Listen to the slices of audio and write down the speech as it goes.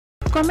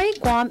Gourmet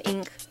Guam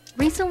Inc.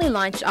 recently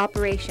launched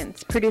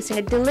operations, producing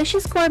a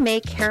delicious gourmet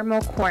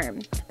caramel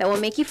corn that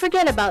will make you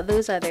forget about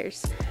those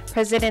others.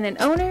 President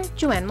and owner,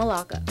 Joanne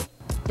Malacca.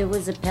 It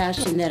was a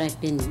passion that I've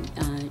been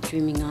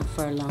dreaming of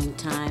for a long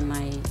time.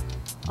 I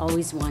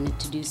always wanted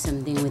to do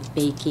something with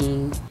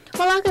baking.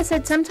 Malacca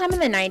said sometime in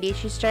the 90s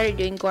she started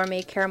doing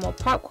gourmet caramel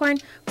popcorn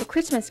for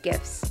Christmas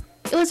gifts.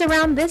 It was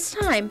around this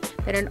time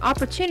that an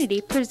opportunity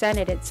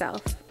presented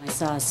itself. I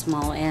saw a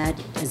small ad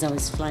as I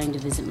was flying to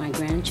visit my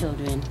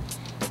grandchildren,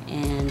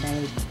 and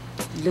I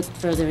looked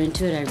further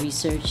into it. I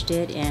researched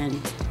it and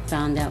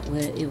found out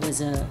it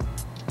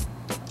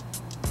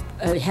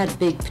had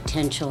big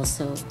potential,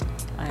 so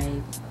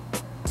I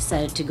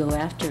decided to go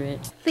after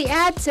it. The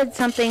ad said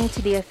something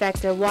to the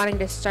effect of wanting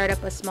to start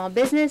up a small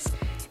business,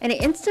 and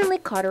it instantly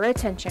caught her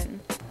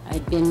attention.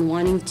 I'd been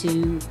wanting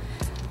to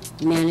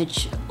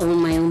own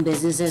my own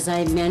business, as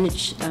I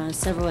managed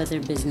several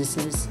other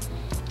businesses,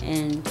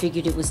 and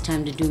figured it was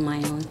time to do my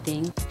own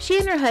thing. She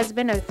and her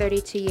husband of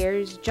 32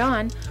 years,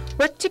 John,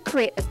 worked to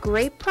create a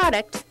great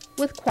product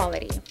with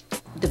quality.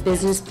 The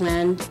business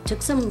plan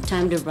took some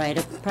time to write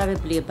up,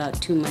 probably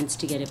about 2 months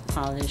to get it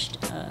polished,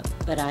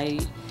 but I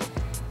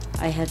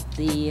had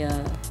the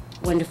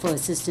wonderful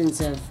assistance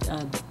of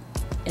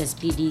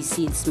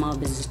SBDC, the Small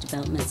Business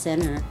Development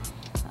Center.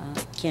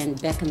 Ken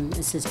Beckham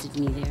assisted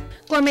me there.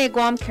 Gourmet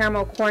Guam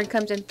caramel corn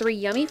comes in 3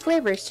 yummy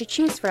flavors to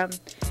choose from: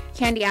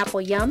 Candy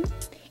Apple Yum,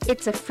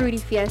 It's a Fruity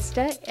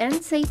Fiesta,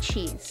 and Say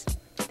Cheese.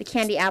 The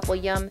Candy Apple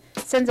Yum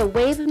sends a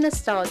wave of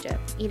nostalgia,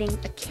 eating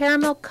a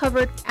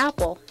caramel-covered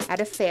apple at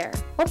a fair,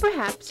 or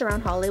perhaps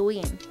around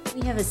Halloween.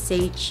 We have a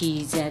Say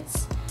Cheese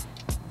that's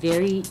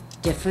very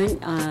different.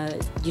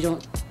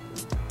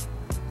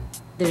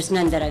 There's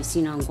none that I've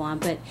seen on Guam,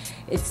 but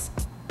it's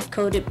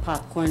coated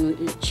popcorn,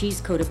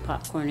 cheese-coated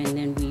popcorn, and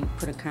then we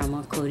put a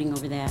caramel coating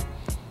over that.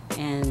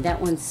 And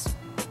that one's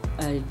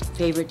a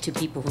favorite to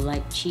people who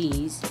like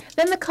cheese.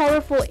 Then the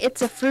colorful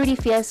It's a Fruity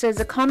Fiesta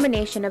is a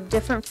combination of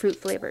different fruit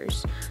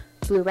flavors: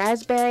 blue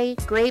raspberry,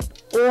 grape,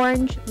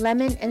 orange,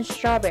 lemon, and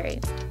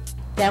strawberry.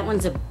 That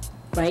one's it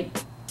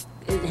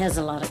has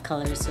a lot of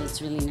colors, so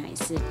it's really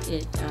nice.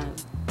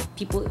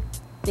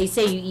 They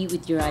say you eat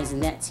with your eyes,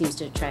 and that seems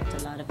to attract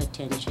a lot of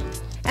attention.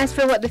 As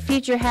for what the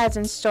future has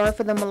in store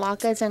for the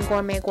Malaccas and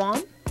Gourmet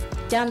Guam,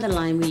 down the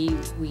line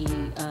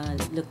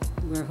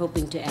we're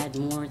hoping to add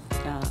more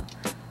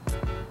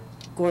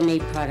gourmet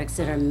products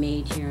that are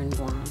made here in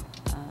Guam.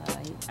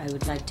 I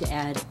would like to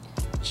add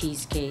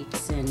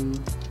cheesecakes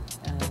and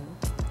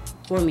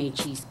gourmet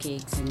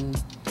cheesecakes and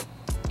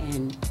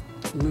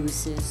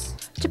mousses.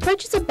 To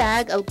purchase a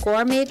bag of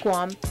Gourmet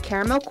Guam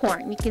caramel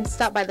corn, you can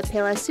stop by the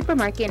Payless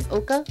Supermarket in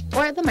Oka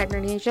or at the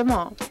Micronesia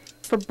Mall.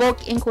 For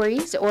bulk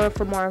inquiries or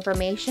for more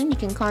information, you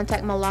can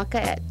contact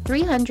Malacca at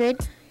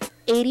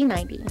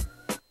 300-8090.